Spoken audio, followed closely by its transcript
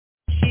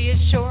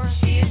is sure.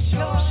 She is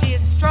sure. She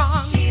is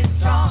strong. She is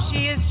strong.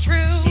 She is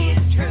true. She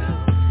is true.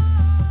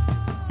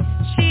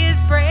 She is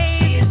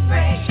brave. She is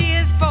brave. She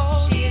is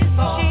bold. She is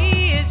bold.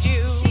 She is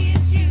you. She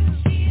is you.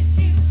 She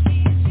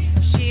is you.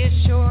 She is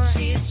sure.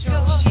 She is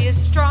sure. She is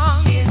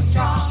strong. She is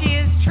strong. She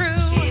is true.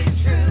 She is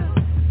true.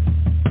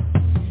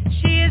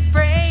 She is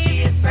brave.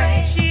 She is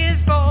brave. She is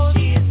bold.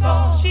 She is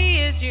bold. She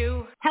is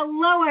you.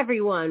 Hello,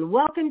 everyone.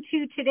 Welcome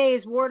to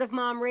today's Word of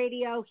Mom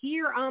Radio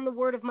here on the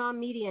Word of Mom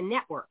Media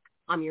Network.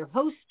 I'm your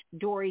host,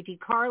 Dory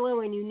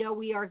DiCarlo, and you know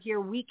we are here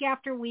week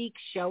after week,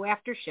 show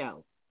after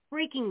show,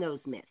 breaking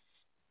those myths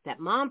that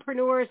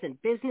mompreneurs and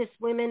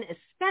businesswomen,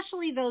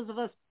 especially those of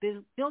us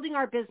building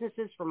our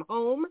businesses from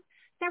home,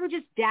 that we're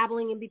just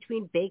dabbling in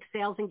between bake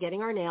sales and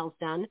getting our nails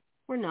done.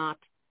 We're not.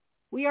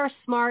 We are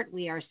smart,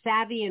 we are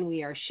savvy, and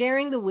we are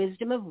sharing the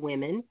wisdom of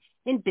women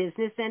in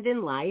business and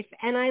in life.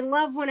 And I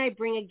love when I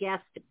bring a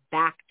guest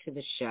back to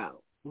the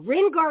show.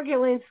 Rin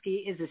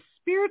Gargulinski is a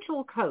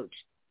spiritual coach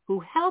who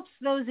helps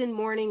those in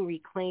mourning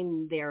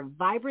reclaim their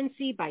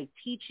vibrancy by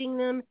teaching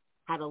them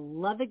how to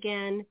love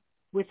again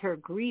with her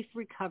grief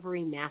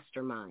recovery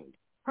mastermind.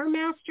 Her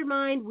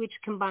mastermind, which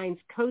combines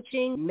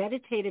coaching,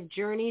 meditative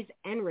journeys,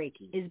 and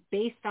Reiki, is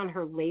based on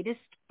her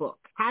latest book,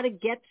 How to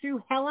Get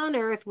Through Hell on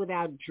Earth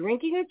Without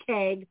Drinking a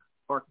Keg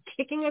or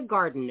Kicking a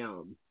Garden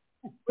Gnome.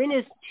 Rin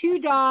has 2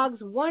 dogs,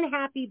 1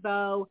 happy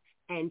beau,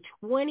 and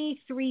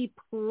 23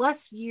 plus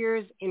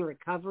years in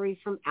recovery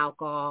from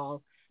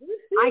alcohol.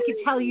 I could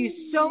tell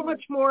you so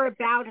much more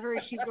about her.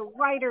 She's a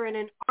writer and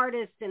an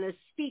artist and a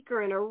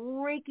speaker and a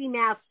Reiki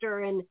master,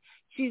 and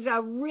she's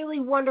a really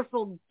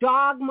wonderful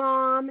dog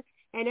mom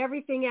and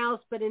everything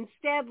else. But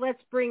instead,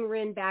 let's bring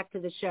Rin back to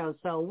the show.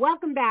 So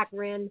welcome back,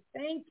 Rin.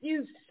 Thank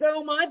you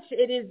so much.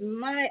 It is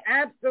my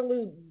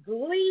absolute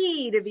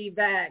glee to be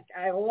back.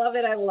 I love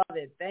it. I love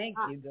it. Thank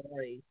you,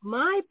 Dory.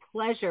 My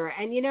pleasure.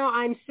 And, you know,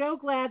 I'm so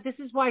glad. This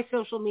is why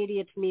social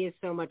media to me is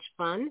so much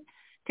fun.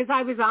 Because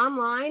I was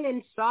online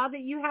and saw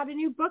that you had a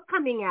new book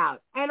coming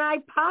out. And I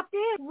popped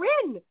in.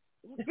 Rin,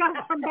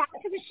 come back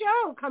to the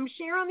show. Come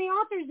share on the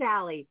Author's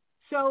Alley.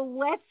 So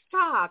let's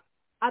talk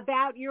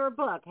about your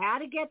book, How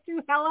to Get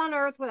Through Hell on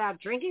Earth Without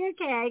Drinking a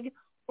Keg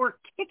or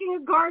Kicking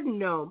a Garden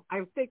Gnome.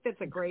 I think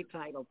that's a great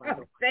title, by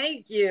the way.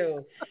 Thank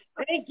you.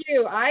 Thank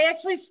you. I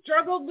actually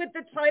struggled with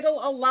the title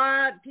a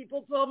lot.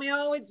 People told me,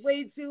 oh, it's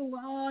way too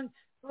long.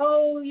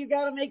 Oh, you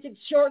got to make it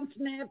short and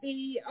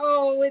snappy.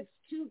 Oh, it's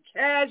too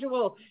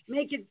casual.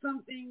 Make it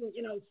something,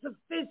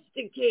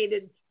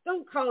 sophisticated.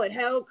 Don't call it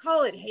hell.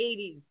 Call it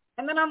Hades.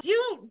 And then do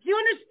you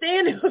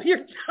understand who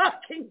you're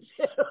talking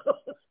to?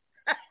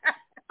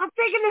 I'm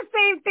thinking the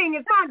same thing.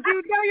 It's on,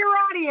 dude. Know your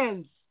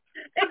audience.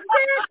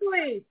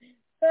 Exactly.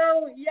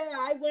 So, yeah,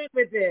 I went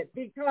with it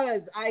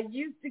because I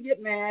used to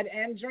get mad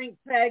and drink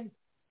pegs.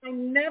 I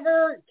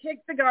never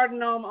kicked the garden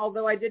gnome,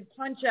 although I did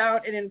punch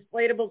out an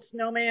inflatable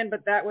snowman,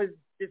 but that was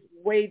just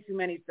way too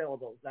many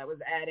syllables. That was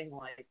adding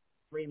like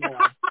 3 more.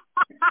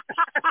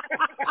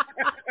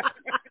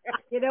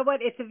 You know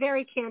what? It's a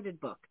very candid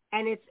book,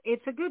 and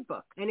it's a good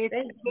book, and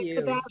it's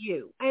about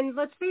you. And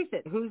let's face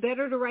it, who's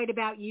better to write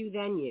about you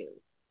than you?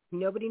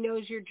 Nobody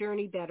knows your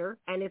journey better,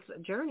 and it's a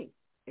journey.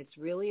 It's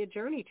really a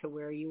journey to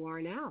where you are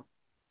now.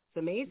 It's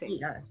amazing.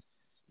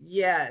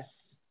 Yes.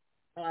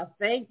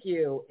 Thank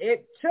you.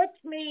 It took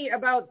me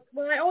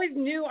I always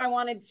knew I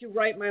wanted to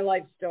write my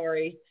life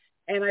story,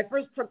 and I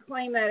first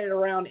proclaimed that at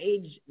around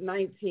age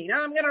 19.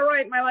 I'm going to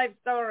write my life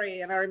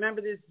story, and I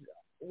remember this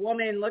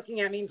woman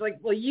looking at me and was like,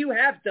 well, you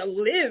have to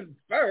live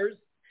first.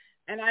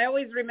 And I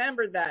always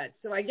remembered that.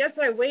 So I guess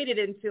I waited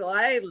until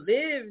I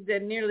lived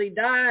and nearly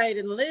died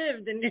and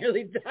lived and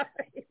nearly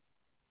died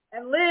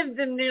and lived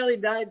and nearly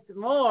died some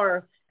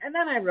more. And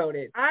then I wrote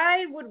it.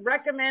 I would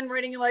recommend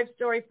writing a life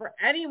story for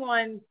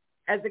anyone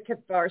as a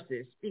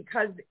catharsis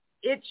because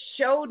it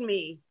showed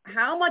me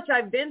how much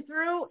I've been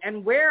through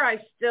and where I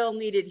still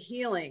needed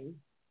healing.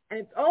 And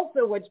it's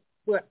also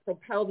what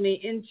propelled me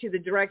into the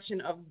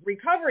direction of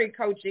recovery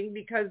coaching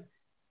because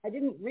I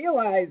didn't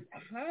realize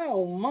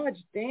how much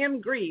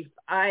damn grief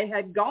I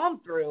had gone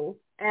through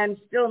and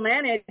still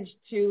managed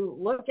to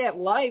look at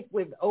life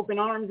with open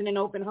arms and an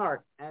open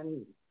heart.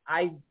 And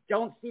I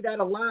don't see that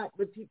a lot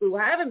with people who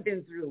haven't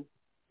been through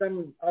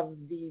some of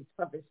the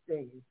toughest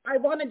things. I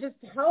want to just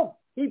help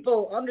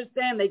people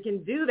understand they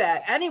can do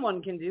that.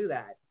 Anyone can do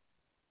that.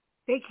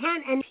 They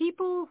can. And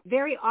people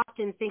very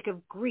often think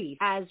of grief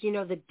as,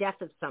 the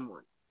death of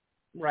someone.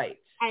 Right.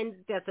 And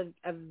that's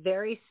a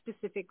very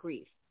specific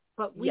grief.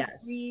 But we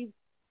grieve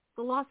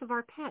the loss of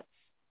our pets,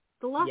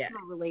 the loss of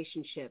our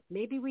relationship.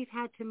 Maybe we've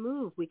had to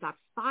move. We got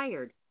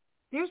fired.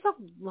 There's a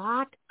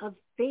lot of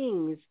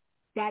things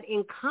that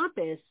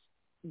encompass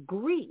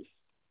grief.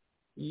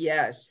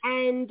 Yes.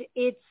 And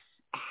it's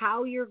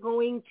how you're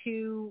going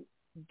to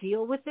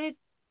deal with it.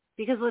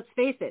 Because let's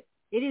face it,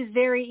 it is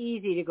very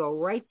easy to go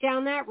right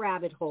down that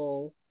rabbit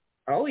hole.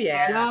 Oh,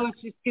 yeah. No,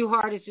 it's just too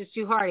hard. It's just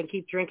too hard. And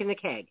keep drinking the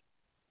keg.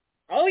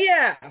 Oh,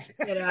 yeah.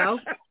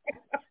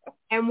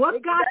 And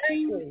what got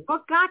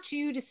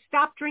you to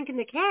stop drinking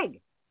the keg?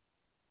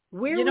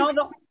 Where was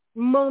the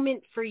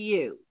moment for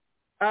you?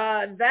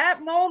 That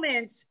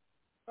moment,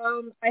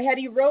 I had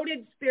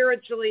eroded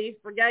spiritually.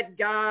 Forget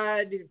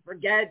God,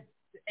 forget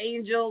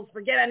angels,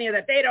 forget any of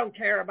that. They don't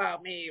care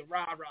about me.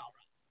 Rah, rah, rah.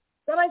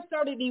 Then I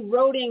started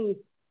eroding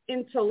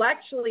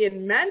intellectually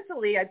and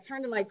mentally. I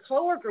turned to my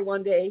coworker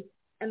one day,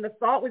 and the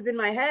thought was in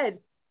my head,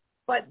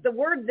 but the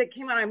words that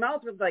came out of my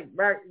mouth was like,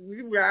 rah,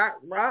 rah,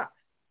 rah.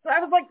 So I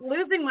was like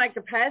losing my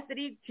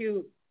capacity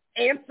to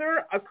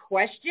answer a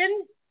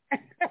question.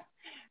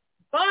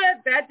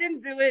 But that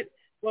didn't do it.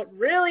 What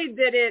really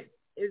did it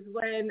is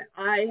when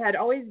I had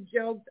always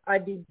joked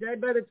I'd be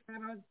dead by the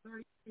time I was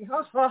 30.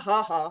 Ha, ha,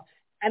 ha, ha.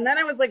 And then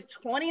I was like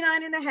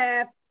 29 and a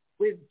half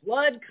with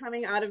blood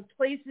coming out of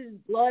places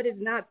blood is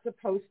not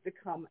supposed to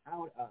come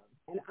out of.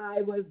 And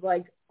I was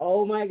like,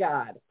 oh my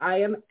God,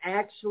 I am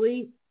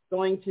actually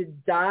going to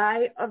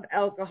die of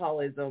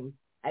alcoholism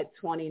at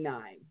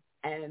 29.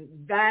 And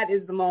that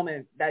is the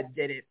moment that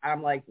did it.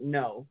 I'm like,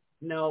 no,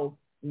 no,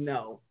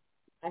 no.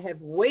 I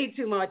have way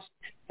too much,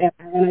 and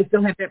I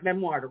still have that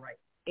memoir to write.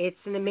 It's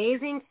an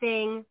amazing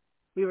thing.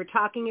 We were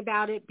talking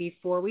about it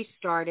before we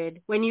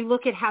started. When you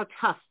look at how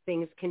tough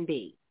things can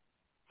be.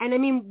 And I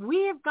mean,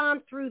 we have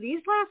gone through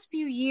these last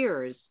few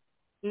years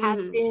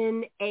have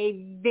been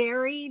a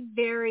very,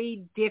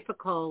 very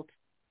difficult.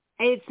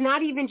 It's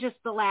not even just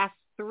the last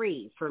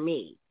 3 for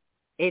me.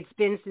 It's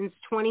been since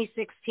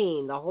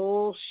 2016, the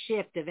whole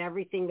shift of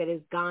everything that has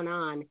gone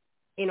on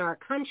in our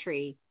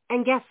country.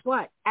 And guess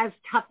what? As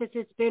tough as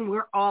it's been,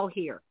 we're all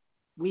here.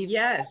 We've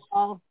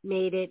all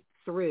made it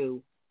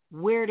through.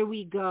 Where do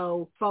we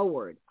go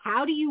forward?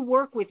 How do you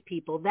work with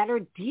people that are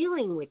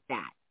dealing with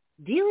that?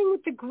 Dealing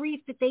with the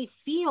grief that they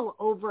feel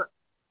over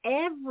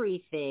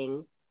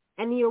everything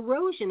and the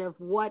erosion of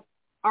what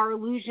our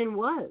illusion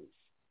was.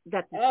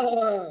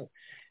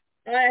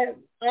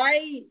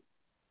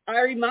 I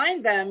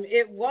remind them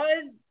it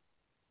was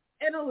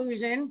an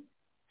illusion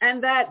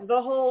and that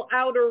the whole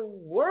outer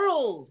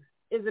world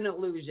is an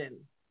illusion.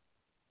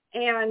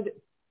 And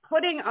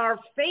putting our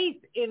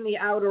faith in the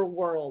outer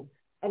world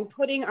and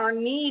putting our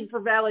need for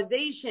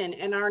validation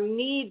and our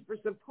need for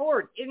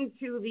support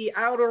into the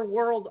outer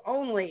world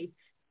only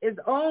is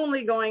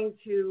only going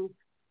to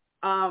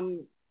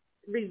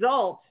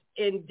result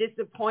in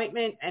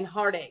disappointment and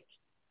heartache.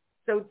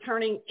 So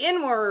turning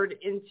inward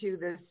into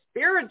the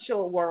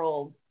spiritual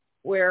world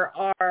where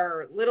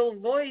our little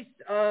voice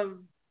of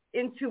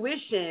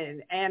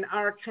intuition and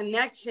our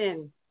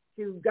connection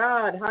to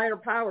God, higher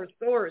power,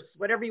 source,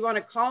 whatever you want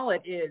to call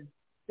it is,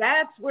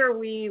 that's where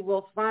we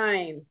will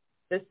find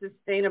the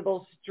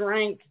sustainable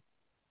strength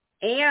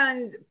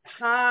and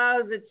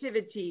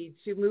positivity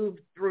to move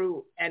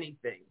through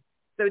anything.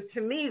 So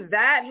to me,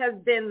 that has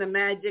been the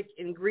magic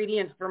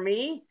ingredient for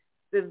me.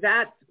 So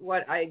that's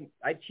what I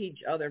teach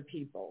other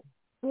people.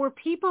 For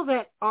people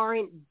that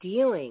aren't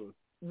dealing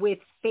with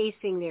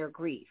facing their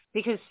grief,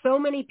 because so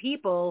many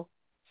people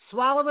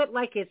swallow it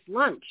like it's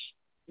lunch.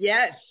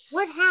 Yes.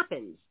 What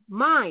happens?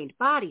 Mind,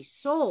 body,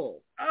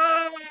 soul.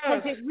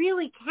 Because it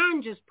really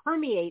can just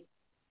permeate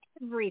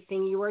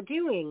everything you are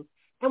doing.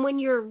 And when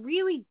you're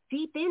really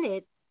deep in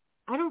it,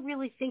 I don't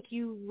really think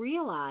you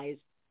realize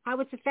how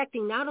it's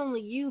affecting not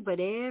only you,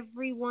 but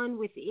everyone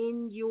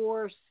within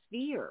your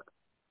sphere.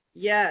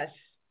 Yes,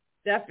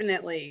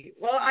 definitely.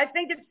 Well, I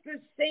think it's the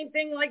same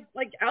thing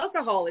like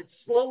alcohol. It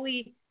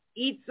slowly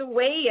eats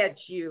away at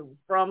you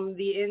from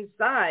the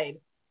inside.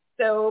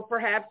 So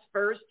perhaps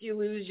first you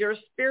lose your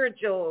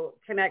spiritual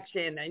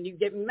connection and you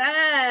get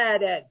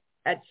mad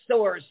at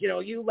source. You know,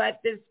 you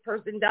let this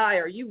person die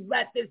or you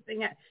let this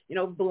thing,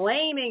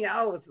 blaming,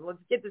 let's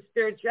get the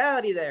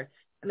spirituality there.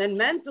 And then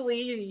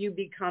mentally you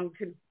become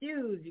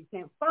confused. You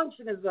can't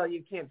function as well.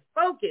 You can't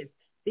focus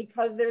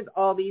because there's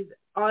all these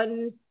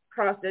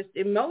unprocessed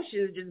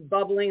emotions just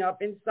bubbling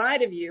up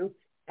inside of you.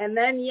 And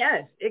then,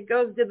 yes, it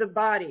goes to the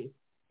body.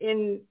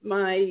 In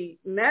my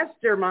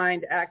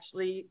mastermind,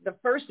 actually, the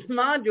first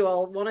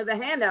module, one of the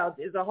handouts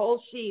is a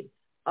whole sheet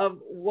of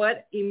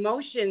what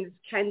emotions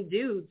can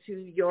do to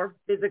your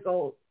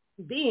physical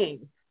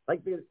being,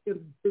 like the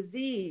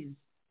disease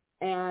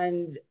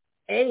and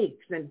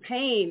aches and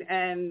pain.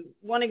 And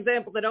one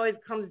example that always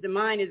comes to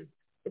mind is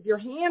if your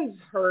hands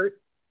hurt,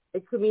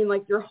 it could mean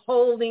like you're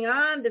holding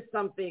on to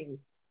something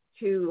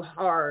too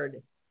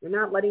hard. You're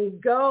not letting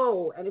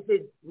go. And if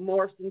it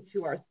morphs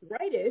into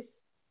arthritis,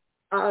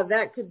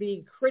 that could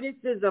be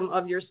criticism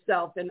of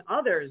yourself and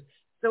others.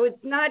 So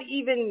it's not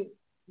even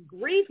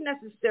grief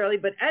necessarily,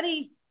 but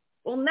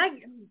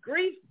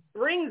grief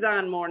brings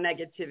on more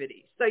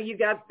negativity. So you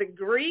got the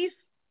grief,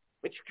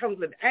 which comes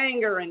with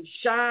anger and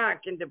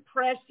shock and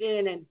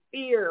depression and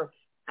fear,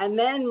 and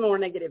then more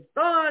negative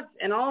thoughts.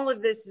 And all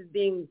of this is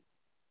being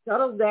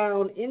settled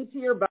down into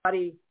your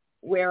body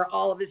where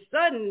all of a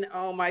sudden,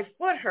 oh, my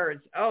foot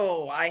hurts.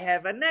 Oh, I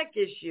have a neck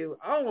issue.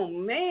 Oh,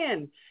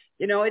 man.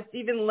 It's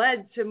even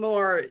led to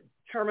more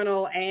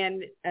terminal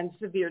and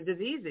severe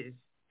diseases.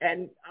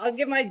 And I'll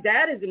give my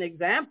dad as an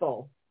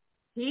example.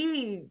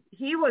 He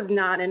was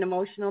not an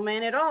emotional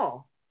man at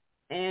all.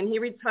 And he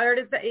retired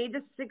at the age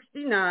of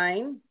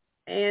 69,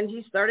 and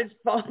he started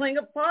falling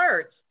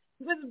apart.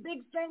 He was a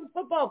big, strong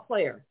football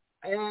player.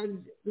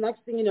 And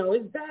next thing you know,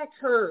 his back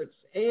hurts,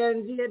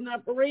 and he had an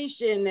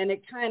operation, and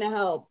it kind of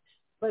helped,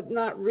 but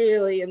not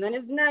really. And then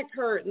his neck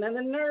hurt, and then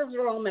the nerves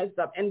were all messed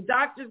up, and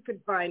doctors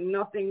could find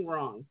nothing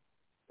wrong.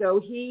 So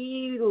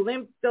he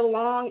limped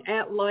along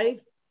at life,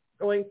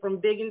 going from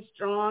big and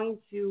strong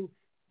to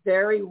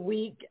very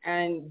weak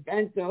and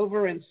bent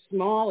over and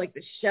small, like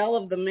the shell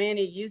of the man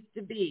he used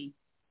to be,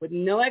 with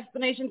no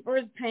explanation for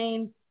his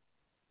pain,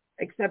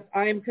 except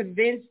I am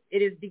convinced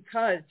it is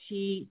because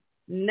he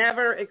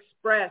never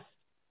expressed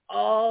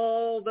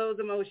all those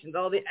emotions,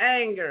 all the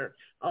anger,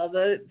 all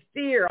the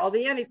fear, all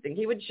the anything.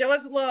 He would show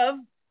us love,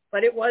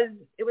 but it was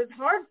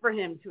hard for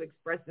him to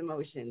express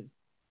emotions.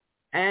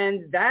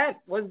 And that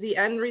was the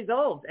end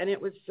result. And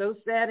it was so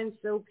sad and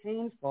so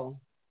painful.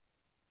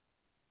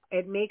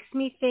 It makes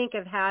me think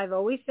of how I've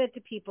always said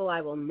to people,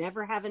 I will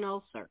never have an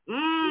ulcer.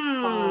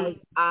 Because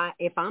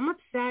if I'm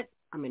upset,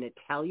 I'm going to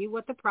tell you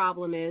what the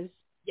problem is.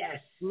 Yes.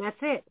 And that's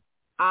it.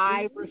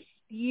 I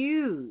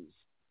refuse.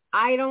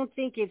 I don't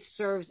think it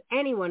serves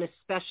anyone,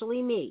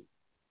 especially me.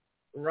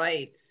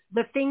 Right.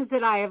 The things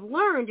that I have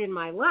learned in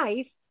my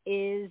life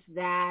is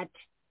that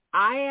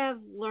I have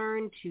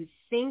learned to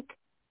think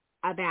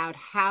about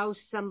how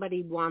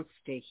somebody wants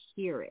to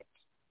hear it.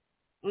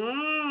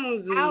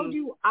 Mm-hmm. How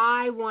do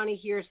I want to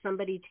hear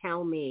somebody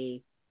tell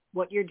me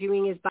what you're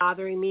doing is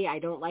bothering me? I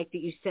don't like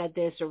that you said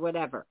this or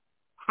whatever.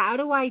 How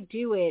do I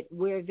do it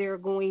where they're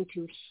going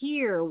to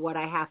hear what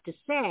I have to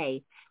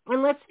say?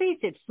 And let's face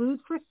it, food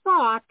for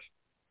thought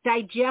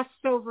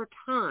digests over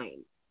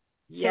time.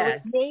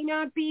 Yes. So it may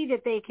not be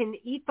that they can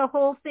eat the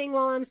whole thing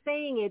while I'm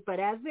saying it, but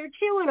as they're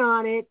chewing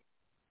on it,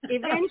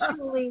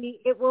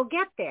 eventually it will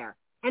get there.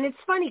 And it's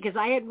funny because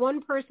I had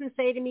one person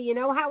say to me, you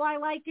know how I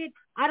like it?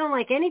 I don't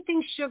like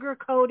anything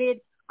sugar-coated.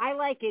 I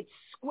like it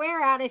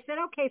square out. I said,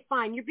 okay,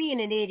 fine. You're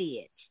being an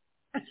idiot.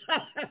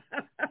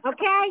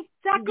 Okay? Is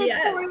that good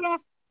for you?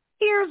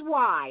 Here's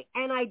why.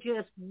 And I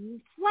just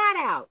flat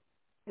out.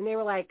 And they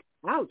were like,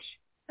 ouch.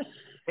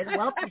 And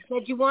well, you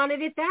said you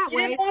wanted it that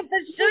way. You didn't want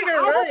the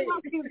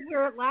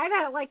sugar, right?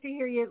 I'd like to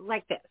hear you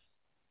like this.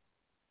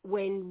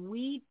 When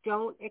we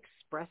don't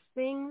express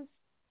things,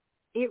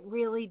 it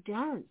really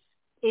does.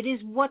 It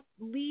is what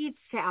leads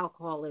to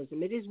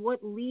alcoholism. It is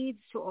what leads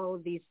to all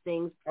of these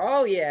things.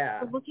 Oh,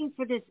 yeah. We're looking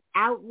for this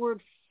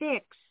outward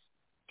fix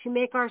to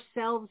make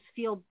ourselves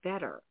feel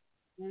better.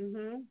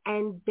 Mm-hmm.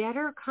 And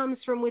better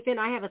comes from within.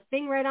 I have a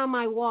thing right on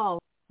my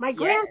wall. My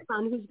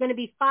grandson, who's going to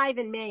be 5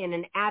 in May and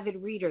an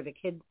avid reader, the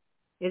kid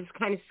is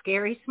kind of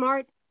scary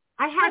smart.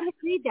 I had him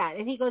read that,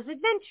 and he goes,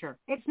 adventure.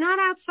 It's not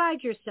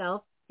outside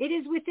yourself. It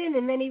is within.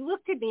 And then he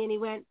looked at me and he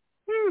went,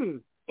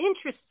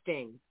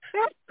 interesting.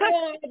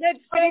 Oh,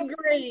 that's so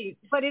great.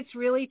 But it's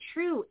really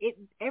true.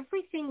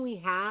 Everything we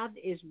have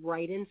is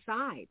right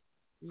inside.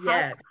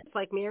 Yes. It's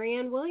like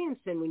Marianne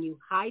Williamson. When you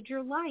hide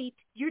your light,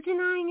 you're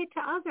denying it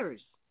to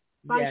others.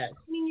 By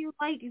shining your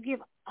light, you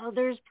give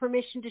others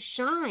permission to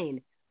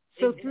shine.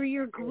 So through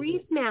your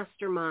grief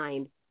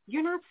mastermind,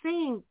 you're not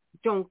saying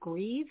don't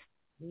grieve.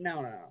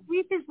 No.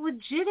 Grief is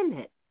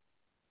legitimate.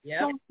 Yep.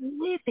 Don't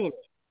live in it.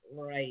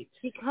 Right.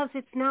 Because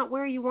it's not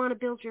where you want to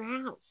build your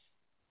house.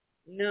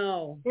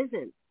 No. It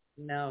isn't.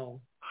 No.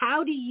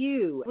 How do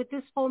you, with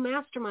this whole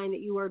mastermind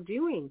that you are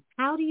doing,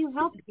 how do you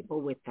help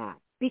people with that?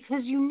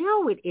 Because you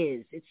know it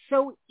is. It's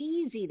so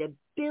easy to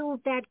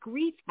build that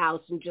grief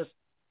house and just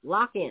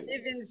lock in.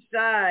 Live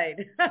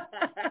inside.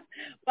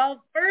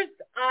 Well, first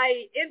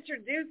I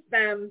introduced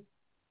them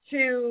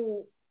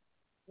to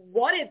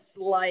what it's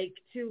like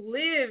to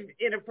live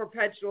in a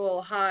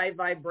perpetual high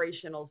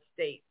vibrational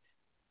state.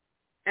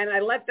 And I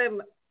let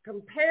them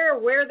compare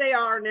where they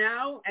are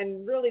now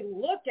and really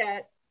look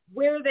at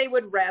where they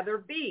would rather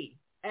be.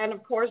 And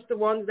of course, the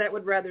ones that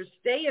would rather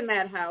stay in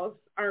that house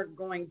are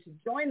going to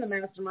join the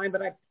mastermind,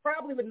 but I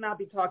probably would not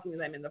be talking to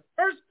them in the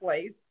first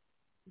place.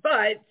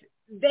 But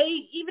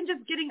they, even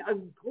just getting a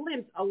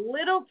glimpse, a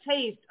little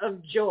taste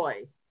of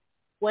joy.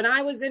 When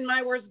I was in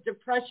my worst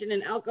depression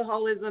and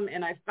alcoholism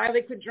and I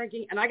finally quit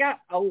drinking and I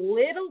got a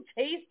little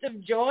taste of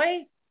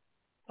joy,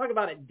 talk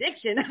about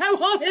addiction, I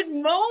wanted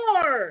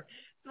more.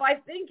 So I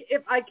think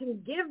if I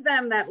can give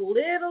them that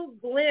little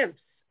glimpse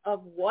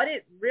of what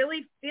it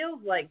really feels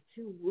like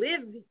to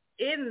live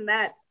in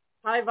that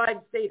high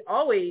vibe state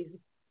always,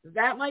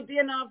 that might be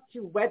enough to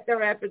whet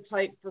their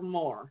appetite for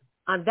more.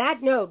 On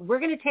that note, we're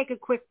going to take a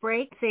quick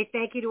break, say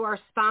thank you to our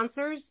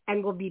sponsors,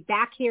 and we'll be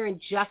back here in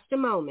just a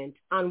moment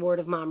on Word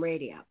of Mom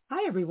Radio.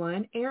 Hi,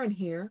 everyone. Erin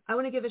here. I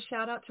want to give a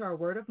shout-out to our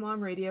Word of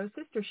Mom Radio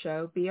sister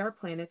show, Be Our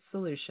Planet's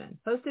Solution.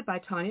 Hosted by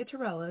Tanya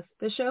Torellis,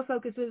 the show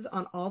focuses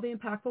on all the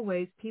impactful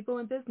ways people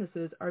and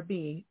businesses are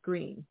being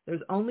green.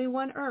 There's only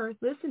one Earth.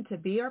 Listen to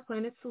Be Our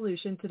Planet's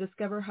Solution to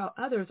discover how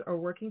others are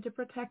working to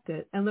protect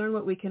it and learn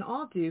what we can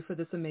all do for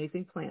this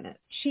amazing planet.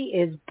 She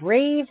is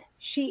brave.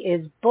 She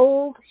is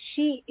bold.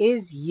 She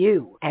is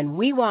you. And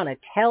we want to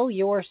tell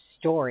your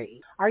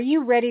story. Are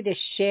you ready to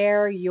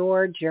share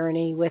your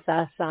journey with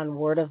us on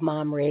Word of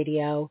Mom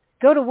Radio?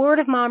 Go to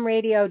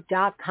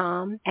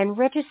wordofmomradio.com and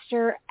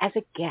register as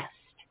a guest.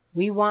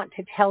 We want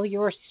to tell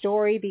your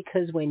story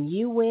because when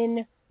you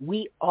win,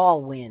 we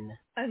all win.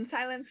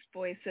 Unsilenced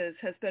Voices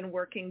has been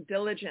working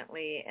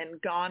diligently in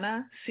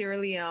Ghana, Sierra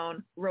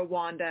Leone,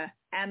 Rwanda,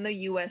 and the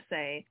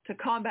USA to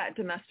combat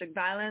domestic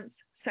violence,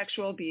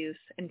 sexual abuse,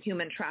 and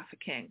human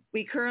trafficking.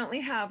 We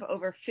currently have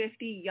over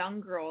 50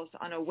 young girls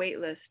on a wait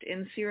list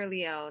in Sierra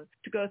Leone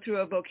to go through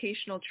a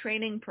vocational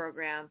training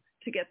program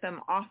to get them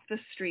off the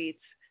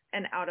streets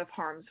and out of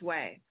harm's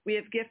way. We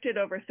have gifted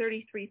over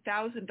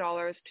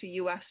 $33,000 to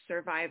U.S.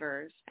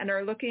 survivors and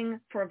are looking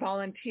for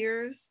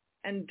volunteers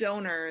and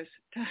donors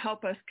to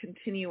help us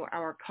continue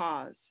our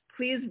cause.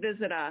 Please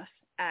visit us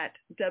at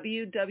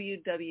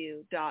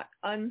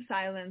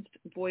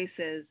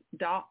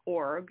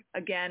www.unsilencedvoices.org.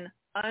 Again,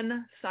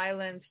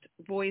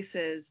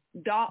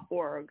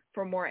 unsilencedvoices.org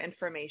for more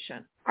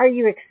information. Are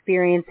you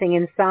experiencing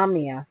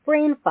insomnia,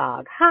 brain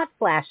fog, hot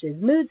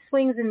flashes, mood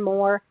swings, and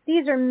more?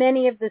 These are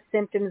many of the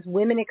symptoms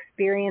women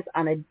experience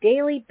on a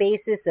daily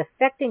basis,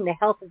 affecting the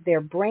health of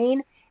their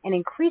brain and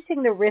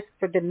increasing the risk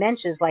for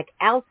dementias like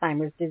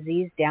Alzheimer's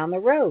disease down the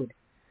road.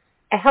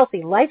 A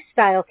healthy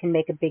lifestyle can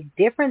make a big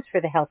difference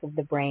for the health of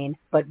the brain,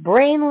 but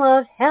Brain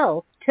Love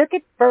Health took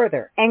it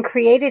further and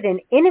created an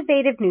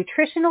innovative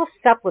nutritional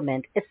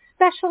supplement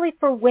especially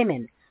for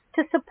women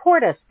to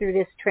support us through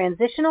this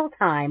transitional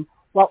time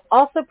while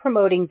also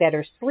promoting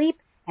better sleep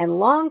and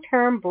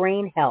long-term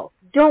brain health.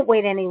 Don't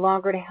wait any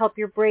longer to help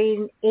your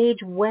brain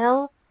age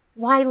well.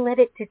 Why let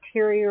it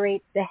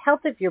deteriorate? The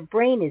health of your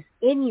brain is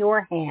in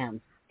your hands.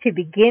 To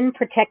begin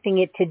protecting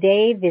it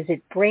today,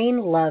 visit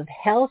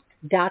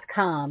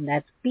BrainLoveHealth.com.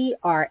 That's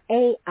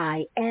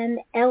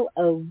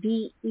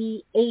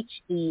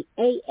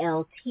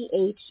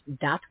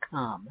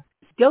BrainLoveHealth.com.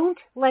 Don't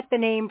let the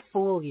name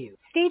fool you.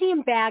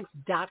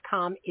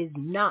 StadiumBags.com is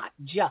not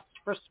just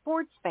for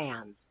sports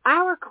fans.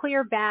 Our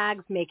clear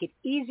bags make it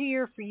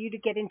easier for you to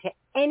get into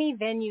any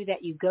venue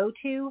that you go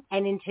to.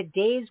 And in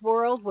today's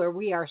world where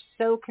we are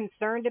so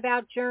concerned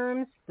about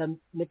germs, the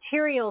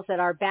materials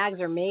that our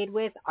bags are made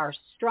with are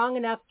strong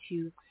enough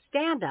to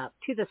stand up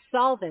to the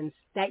solvents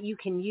that you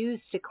can use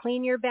to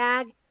clean your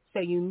bag, so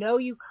you know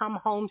you come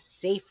home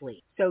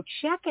safely. So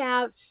check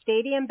out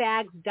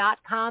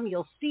StadiumBags.com.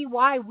 You'll see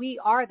why we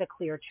are the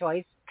clear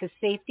choice, because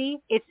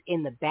safety, it's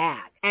in the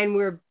bag. And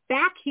we're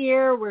back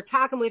here. We're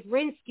talking with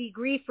Rinsky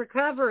Grief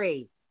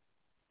Recovery.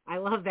 I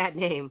love that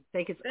name. I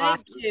think it's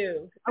awesome. Thank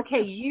you.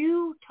 Okay,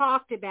 you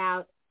talked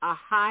about a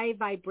high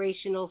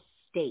vibrational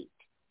state.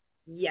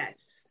 Yes.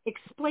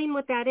 Explain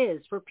what that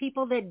is for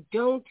people that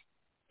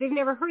they've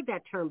never heard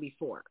that term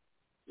before.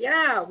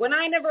 Yeah, when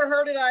I never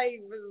heard it, I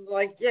was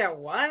like, yeah,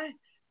 what?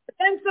 But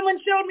then someone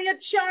showed me a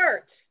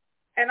chart,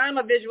 and I'm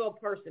a visual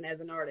person as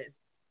an artist.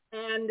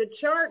 And the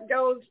chart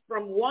goes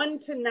from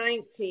 1 to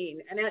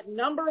 19, and at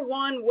number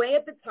 1, way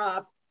at the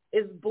top,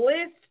 is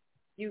bliss,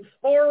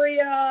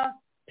 euphoria,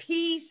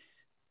 peace,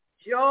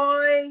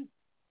 joy,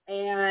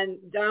 and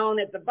down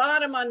at the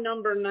bottom on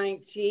number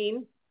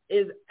 19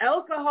 is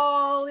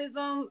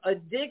alcoholism,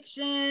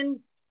 addiction,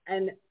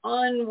 and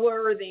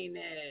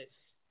unworthiness.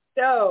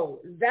 So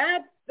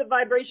that's the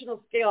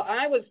vibrational scale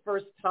I was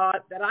first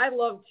taught that I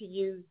love to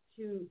use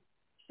to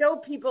show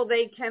people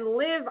they can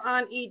live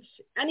on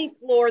any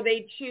floor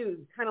they choose,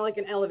 kind of like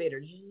an elevator.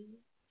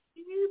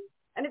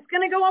 And it's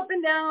going to go up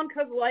and down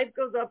because life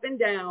goes up and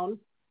down.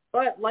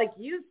 But like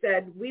you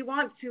said, we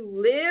want to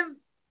live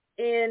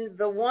in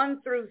the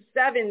 1 through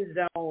 7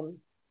 zone,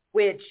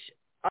 which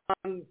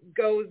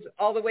goes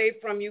all the way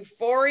from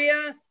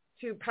euphoria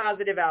to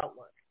positive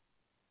outlook.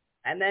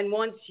 And then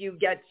once you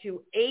get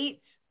to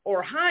 8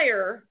 or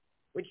higher,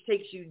 which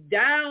takes you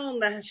down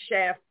the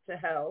shaft to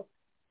hell,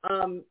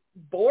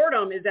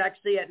 boredom is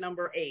actually at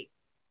number 8,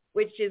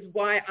 which is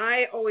why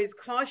I always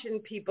caution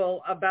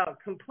people about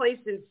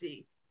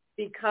complacency,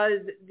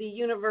 because the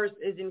universe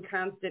is in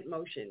constant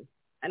motion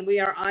and we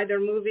are either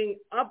moving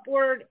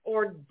upward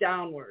or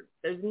downward.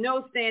 There's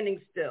no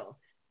standing still.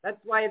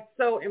 That's why it's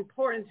so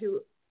important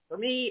for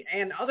me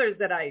and others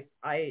that I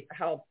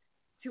help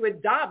to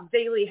adopt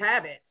daily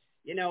habits.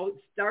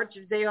 Start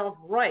your day off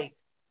right.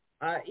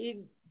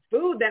 Eat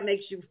food that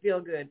makes you feel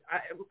good.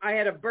 I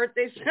had a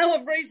birthday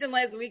celebration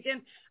last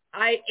weekend.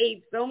 I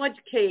ate so much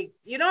cake.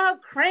 You know how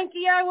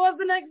cranky I was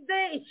the next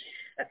day?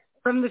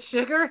 From the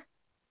sugar?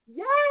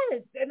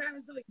 Yes. And I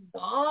was so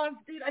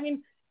exhausted. I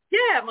mean,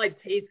 yeah, my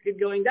taste good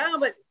going down,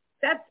 but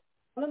that's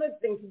another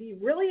thing, to be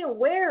really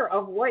aware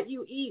of what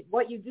you eat,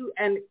 what you do,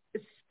 and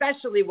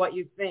especially what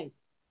you think.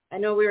 I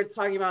know we were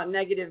talking about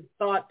negative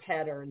thought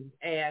patterns,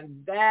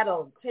 and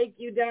that'll take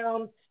you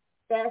down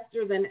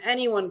faster than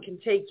anyone can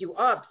take you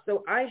up.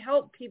 So I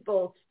help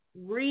people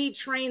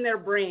retrain their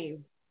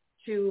brains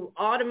to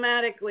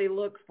automatically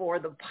look for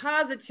the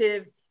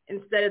positive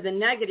instead of the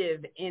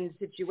negative in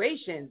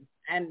situations.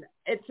 And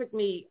it took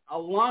me a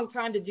long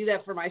time to do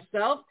that for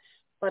myself,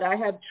 but I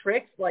have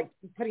tricks like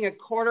putting a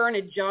quarter in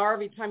a jar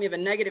every time you have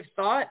a negative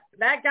thought.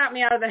 That got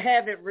me out of the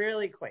habit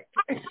really quick.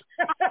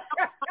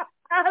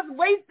 I was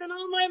wasting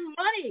all my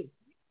money.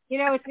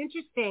 It's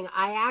interesting.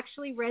 I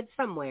actually read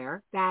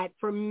somewhere that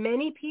for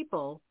many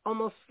people,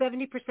 almost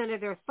 70%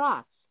 of their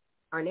thoughts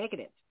are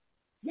negative.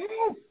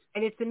 Yes.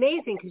 And it's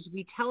amazing because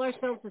we tell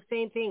ourselves the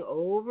same thing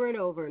over and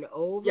over and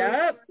over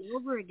Yep. and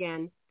over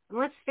again. And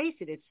let's face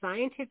it, it's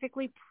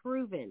scientifically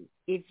proven.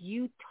 If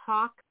you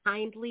talk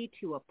kindly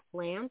to a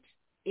plant,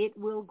 it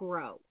will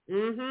grow.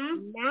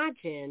 Mm-hmm.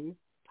 Imagine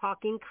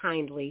talking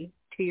kindly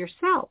to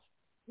yourself.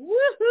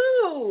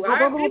 Woohoo!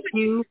 What will that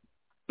do?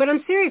 But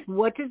I'm serious.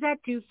 What does that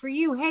do for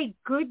you? Hey,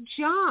 good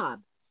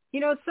job.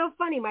 You know, it's so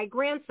funny. My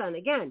grandson,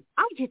 again,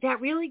 I did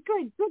that really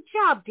good. Good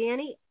job,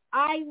 Danny.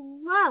 I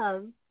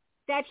love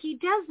that he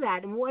does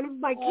that. And one of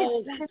my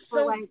kids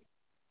were like,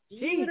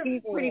 gee,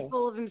 he's pretty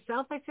full of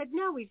himself. I said,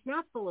 no, he's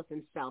not full of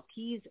himself.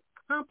 He's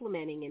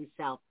complimenting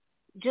himself.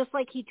 Just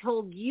like he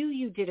told you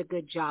you did a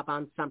good job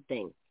on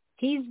something.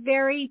 He's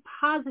very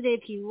positive.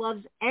 He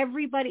loves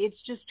everybody.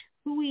 It's just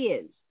who he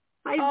is.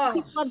 He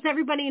loves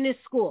everybody in his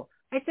school.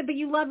 I said, but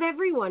you love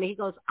everyone. He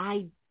goes,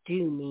 I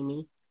do,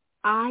 Mimi.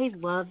 I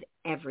love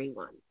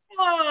everyone.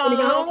 You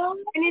know?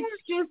 And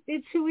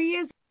it's who he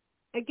is.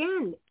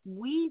 Again,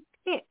 we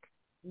pick.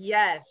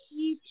 Yes.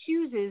 He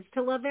chooses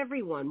to love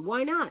everyone.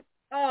 Why not?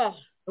 Oh.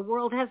 The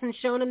world hasn't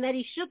shown him that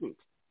he shouldn't.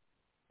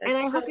 And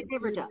I hope it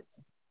never does.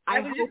 I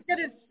was just going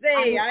to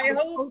say, I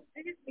hope.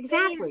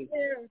 Exactly.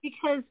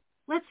 Because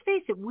let's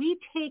face it, we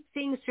take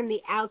things from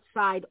the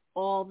outside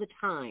all the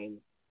time.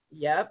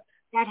 Yep.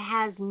 That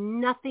has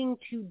nothing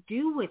to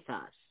do with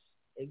us.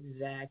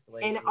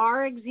 Exactly. And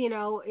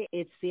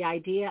it's the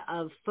idea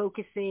of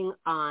focusing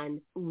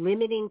on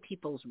limiting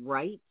people's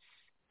rights.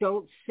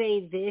 Don't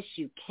say this.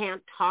 You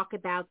can't talk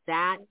about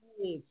that.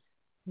 Right.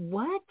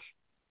 What?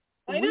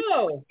 I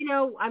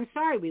know. I'm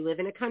sorry. We live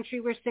in a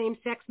country where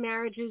same-sex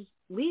marriage is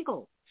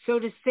legal. So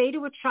to say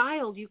to a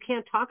child, you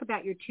can't talk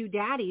about your two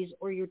daddies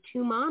or your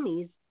two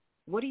mommies,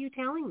 what are you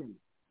telling them?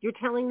 You're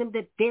telling them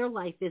that their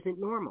life isn't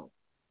normal.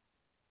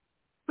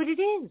 But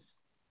it is.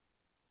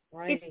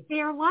 Right. It's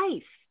their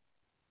life.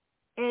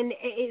 And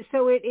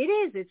so it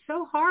is. It's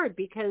so hard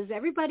because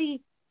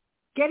everybody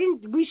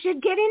we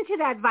should get into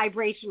that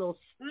vibrational,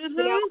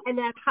 and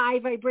that high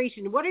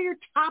vibration. What are your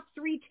top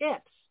 3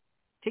 tips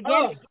to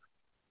get it?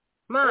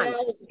 Come on,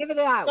 give it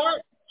out.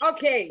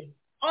 Okay.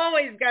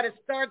 Always got to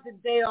start the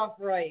day off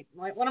right.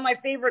 One of my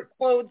favorite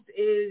quotes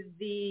is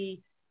the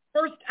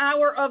first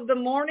hour of the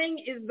morning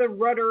is the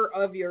rudder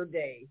of your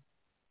day.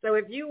 So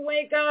if you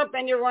wake up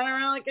and you're running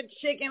around like a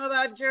chicken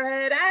without your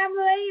head, I'm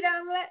late.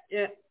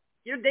 Yeah,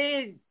 your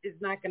day is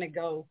not going to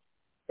go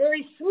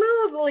very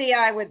smoothly,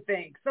 I would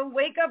think. So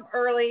wake up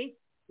early.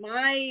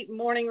 My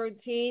morning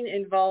routine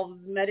involves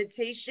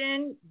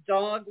meditation,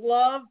 dog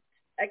love,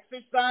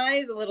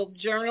 exercise, a little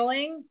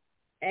journaling,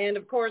 and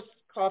of course,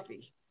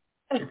 coffee.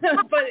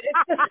 But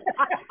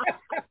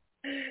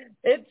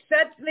it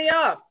sets me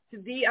up to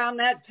be on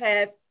that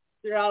path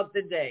throughout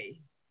the day.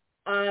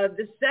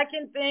 The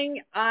second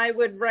thing I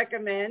would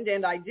recommend,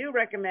 and I do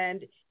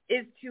recommend,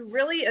 is to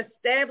really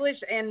establish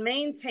and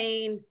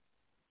maintain,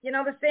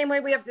 the same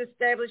way we have to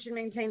establish and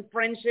maintain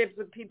friendships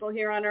with people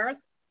here on earth.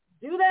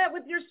 Do that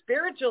with your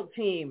spiritual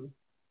team.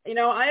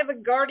 I have a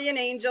guardian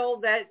angel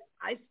that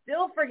I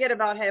still forget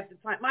about half the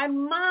time. My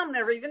mom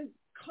never even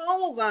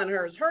calls on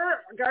hers.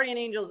 Her guardian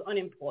angel is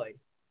unemployed.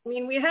 I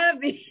mean, we have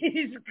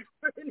these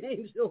guardian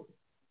angels.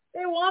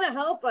 They want to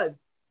help us.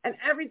 And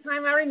every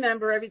time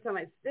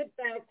I sit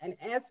back and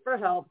ask for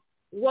help,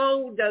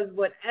 whoa, does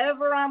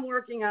whatever I'm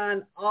working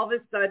on all of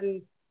a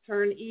sudden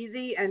turn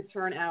easy and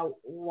turn out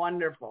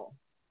wonderful.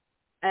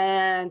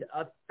 And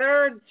a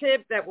third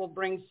tip that will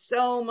bring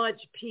so much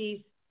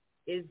peace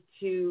is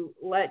to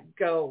let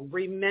go.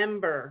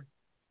 Remember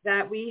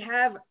that we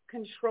have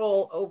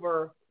control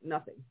over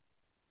nothing.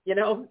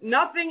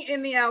 Nothing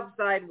in the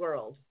outside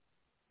world.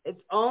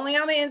 It's only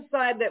on the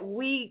inside that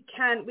we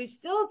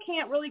still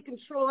can't really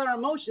control our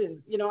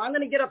emotions. I'm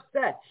going to get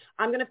upset.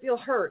 I'm going to feel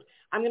hurt.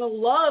 I'm going to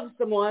love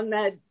someone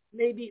that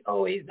maybe,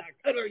 he's not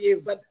good for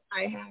you, but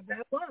I have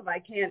that love. I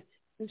can't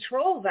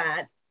control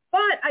that,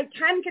 but I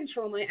can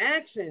control my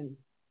actions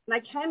and I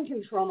can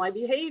control my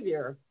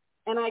behavior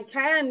and I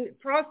can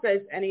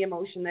process any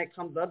emotion that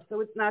comes up so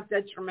it's not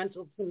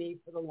detrimental to me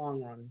for the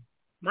long run.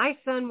 My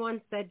son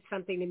once said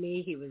something to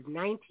me. He was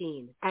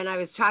 19 and I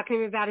was talking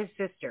to him about his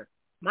sister.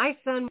 My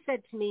son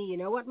said to me, you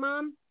know what,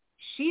 Mom?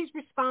 She's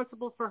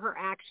responsible for her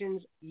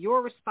actions.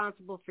 You're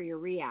responsible for your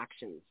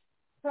reactions.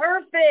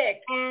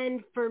 Perfect.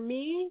 And for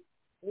me,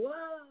 whoa,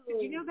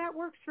 that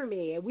works for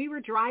me. We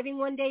were driving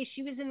one day.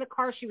 She was in the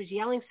car. She was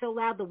yelling so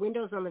loud the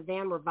windows on the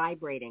van were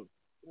vibrating.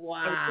 Wow.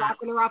 I was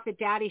dropping her off at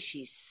Daddy.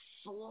 She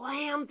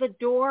slammed the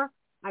door.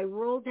 I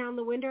rolled down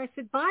the window. I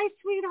said, bye,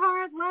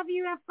 sweetheart. Love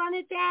you. Have fun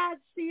at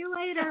Dad's. See you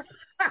later.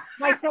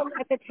 My son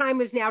at the time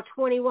was now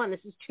 21. This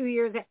is 2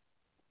 years. He's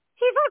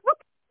like, what?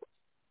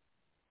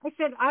 I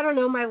said, I don't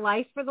know, my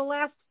life for the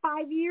last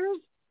 5 years.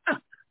 I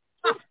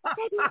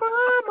said, Mom,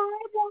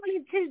 I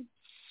wanted to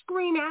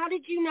scream, how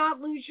did you not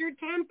lose your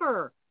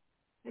temper?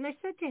 And I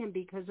said to him,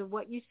 because of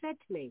what you said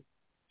to me.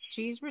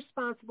 She's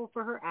responsible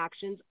for her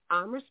actions.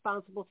 I'm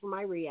responsible for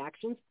my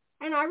reactions.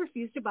 And I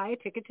refuse to buy a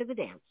ticket to the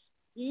dance.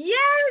 Yes.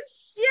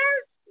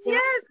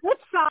 Flip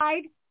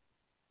side,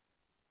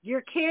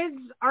 Your kids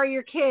are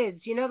your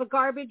kids. You know the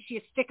garbage?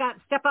 You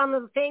step on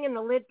the thing and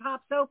the lid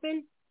pops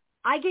open?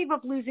 I gave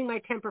up losing my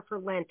temper for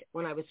Lent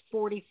when I was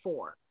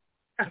 44.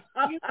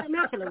 I'm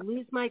not going to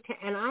lose my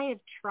temper. And I have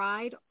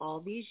tried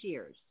all these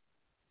years.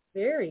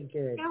 Very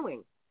good.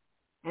 Going.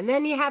 And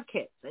then you have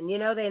kids, and they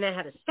know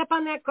how to step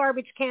on that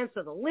garbage can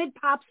so the lid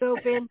pops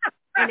open.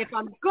 And if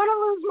I'm going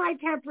to lose my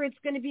temper, it's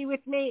going to be with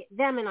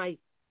them. And I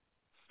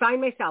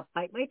find myself,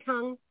 bite my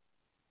tongue,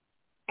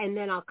 and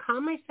then I'll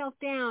calm myself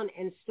down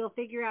and still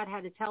figure out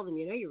how to tell them,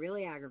 you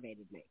really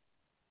aggravated me.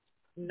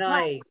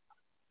 Nice.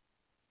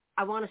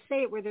 But I want to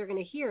say it where they're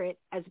going to hear it,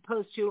 as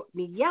opposed to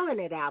me yelling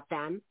it at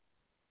them.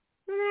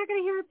 They're not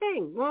going to hear a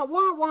thing. Wah,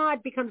 wah, wah.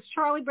 It becomes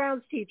Charlie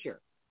Brown's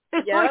teacher.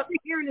 All you're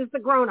hearing is the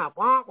grown-up.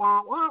 Wah,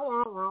 wah, wah,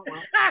 wah, wah,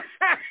 wah.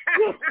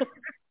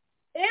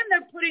 And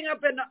they're putting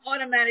up an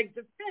automatic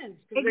defense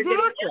because exactly. They're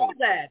going to yell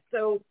that.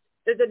 So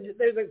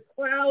there's a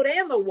cloud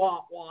and the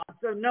wah wah.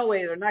 So no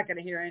way they're not going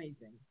to hear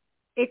anything.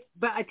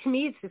 But to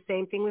me, it's the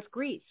same thing with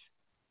grief.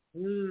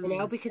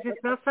 Because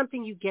it's not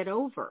something you get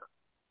over.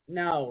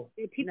 No.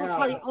 People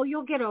tell you, oh,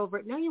 you'll get over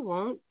it. No, you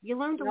won't. You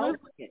learn to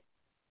live with it.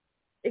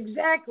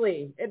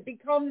 Exactly. It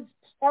becomes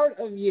part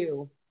of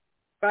you,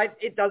 but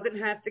it doesn't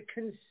have to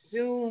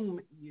consume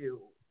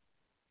you.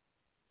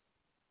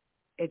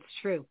 It's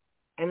true.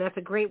 And that's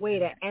a great way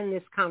to end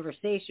this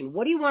conversation.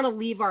 What do you want to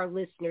leave our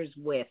listeners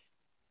with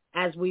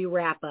as we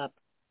wrap up?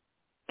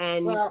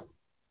 And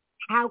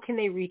how can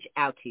they reach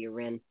out to you,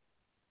 Rin?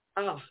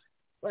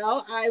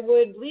 Well, I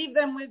would leave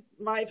them with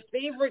my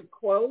favorite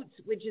quote,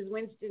 which is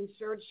Winston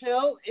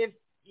Churchill: if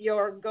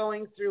you're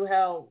going through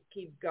hell,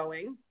 keep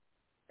going.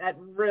 That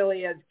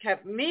really has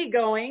kept me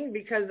going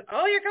because,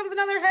 here comes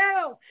another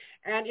hell.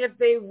 And if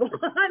they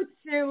want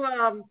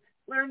to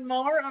learn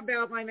more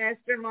about my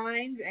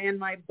mastermind and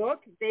my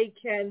book, they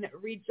can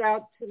reach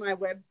out to my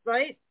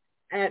website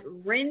at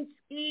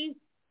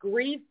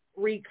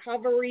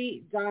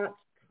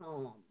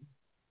rinskygriefrecovery.com.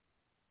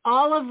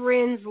 All of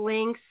Rin's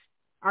links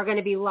are going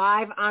to be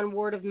live on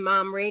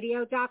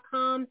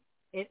wordofmomradio.com.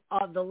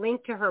 The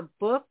link to her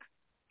book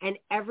and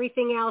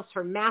everything else,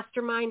 her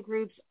mastermind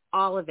groups,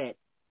 all of it.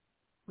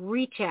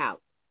 Reach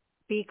out,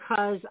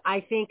 because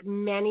I think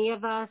many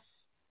of us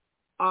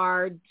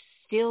are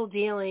still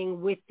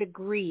dealing with the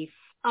grief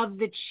of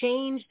the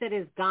change that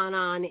has gone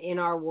on in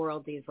our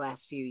world these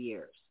last few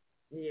years.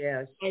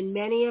 Yes. And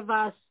many of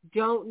us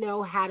don't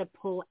know how to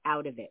pull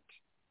out of it.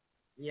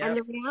 Yep. And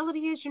the reality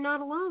is you're not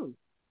alone,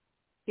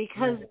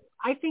 because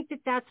I think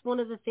that that's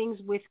one of the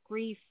things with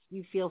grief.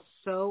 You feel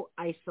so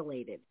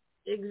isolated.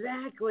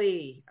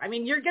 Exactly. I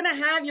mean, you're going to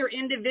have your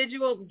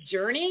individual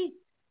journey,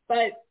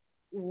 but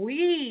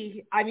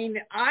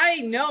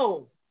I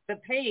know the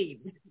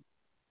pain.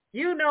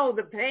 You know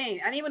the pain.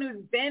 Anyone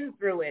who's been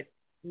through it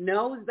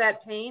knows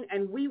that pain,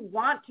 and we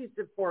want to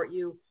support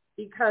you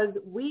because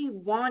we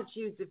want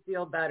you to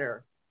feel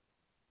better.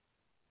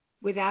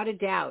 Without a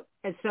doubt.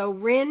 And so,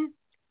 Rin,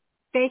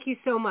 thank you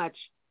so much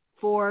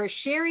for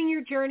sharing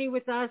your journey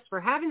with us,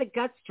 for having the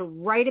guts to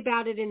write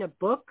about it in a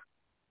book.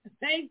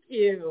 Thank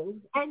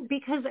you. And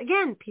because,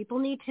 again, people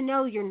need to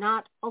know you're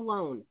not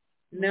alone.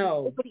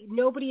 No.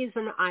 Nobody is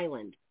an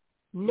island.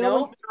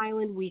 No one's an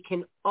island. We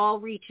can all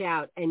reach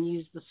out and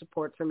use the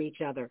support from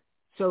each other.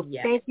 So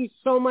Thank you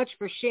so much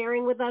for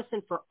sharing with us,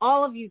 and for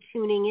all of you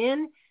tuning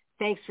in.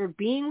 Thanks for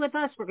being with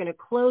us. We're going to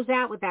close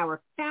out with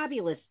our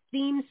fabulous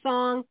theme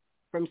song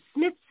from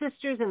Smith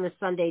Sisters and the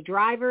Sunday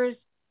Drivers.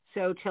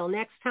 So till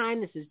next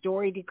time, this is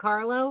Dori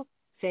DiCarlo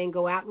saying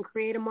go out and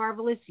create a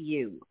marvelous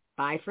you.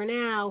 Bye for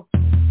now.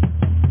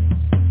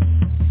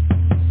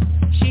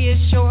 She is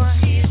sure.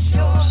 She is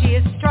sure. She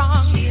is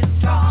strong. She is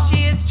strong.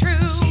 She is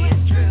true. She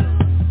is true.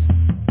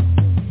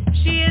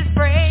 She is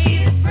brave. She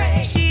is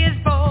brave. She is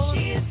bold.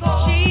 She is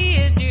bold. She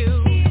is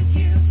you. She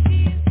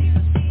is you.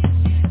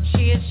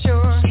 She is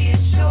sure. She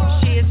is sure.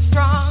 She is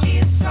strong. She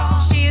is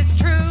strong. She is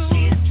true.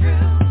 She is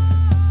true.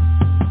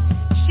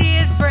 She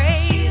is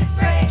brave. She is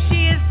brave.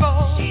 She is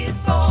bold. She is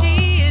bold. She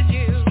is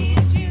you. She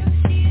is you.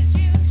 She is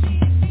you.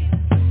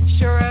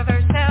 Sure of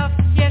herself.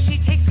 Yes, she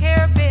takes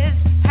care of biz.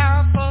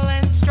 Powerful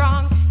and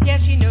strong.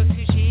 Yes, she knows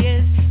who she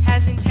is,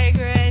 has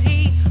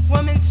integrity,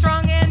 woman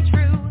strong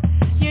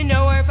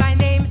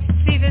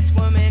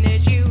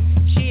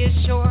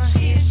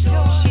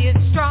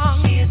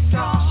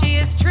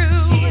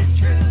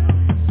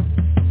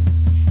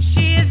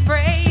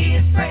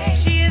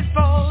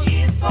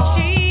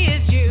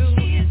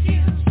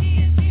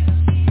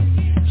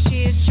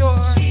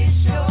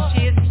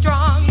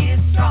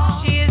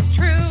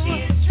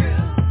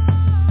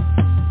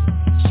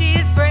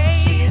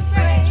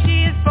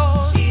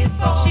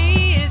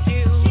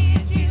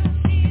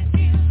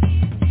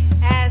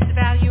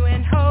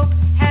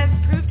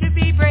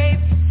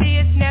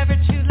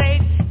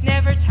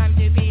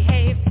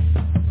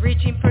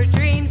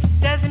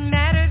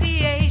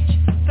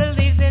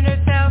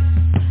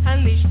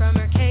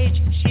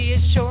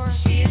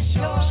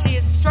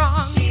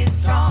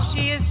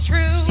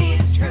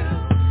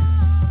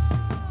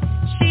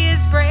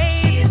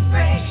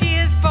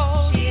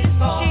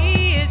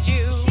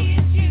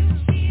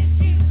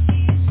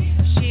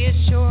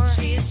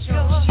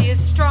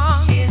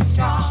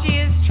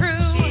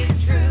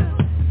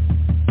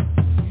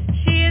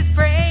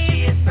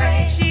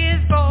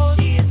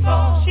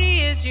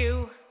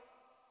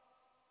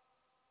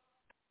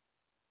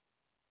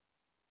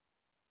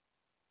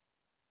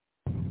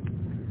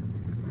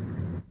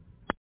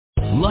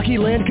Lucky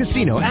Land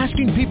Casino,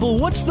 asking people,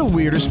 what's the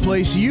weirdest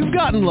place you've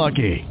gotten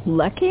lucky?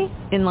 Lucky?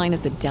 In line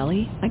at the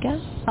deli, I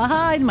guess?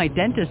 Aha, in my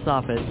dentist's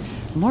office.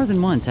 More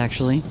than once,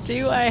 actually.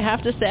 Do I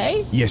have to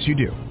say? Yes, you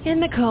do. In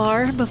the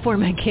car before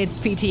my kids'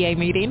 PTA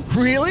meeting.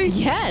 Really?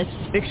 Yes.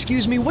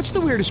 Excuse me, what's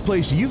the weirdest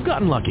place you've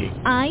gotten lucky?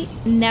 I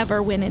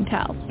never win and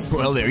tell.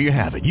 Well, there you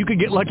have it. You can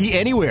get lucky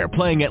anywhere,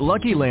 playing at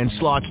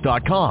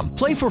LuckyLandSlots.com.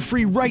 Play for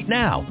free right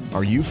now.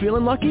 Are you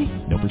feeling lucky?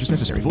 No purchase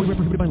necessary. Void where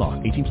prohibited by law.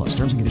 18+.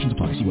 Terms and conditions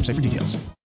apply. See website for details.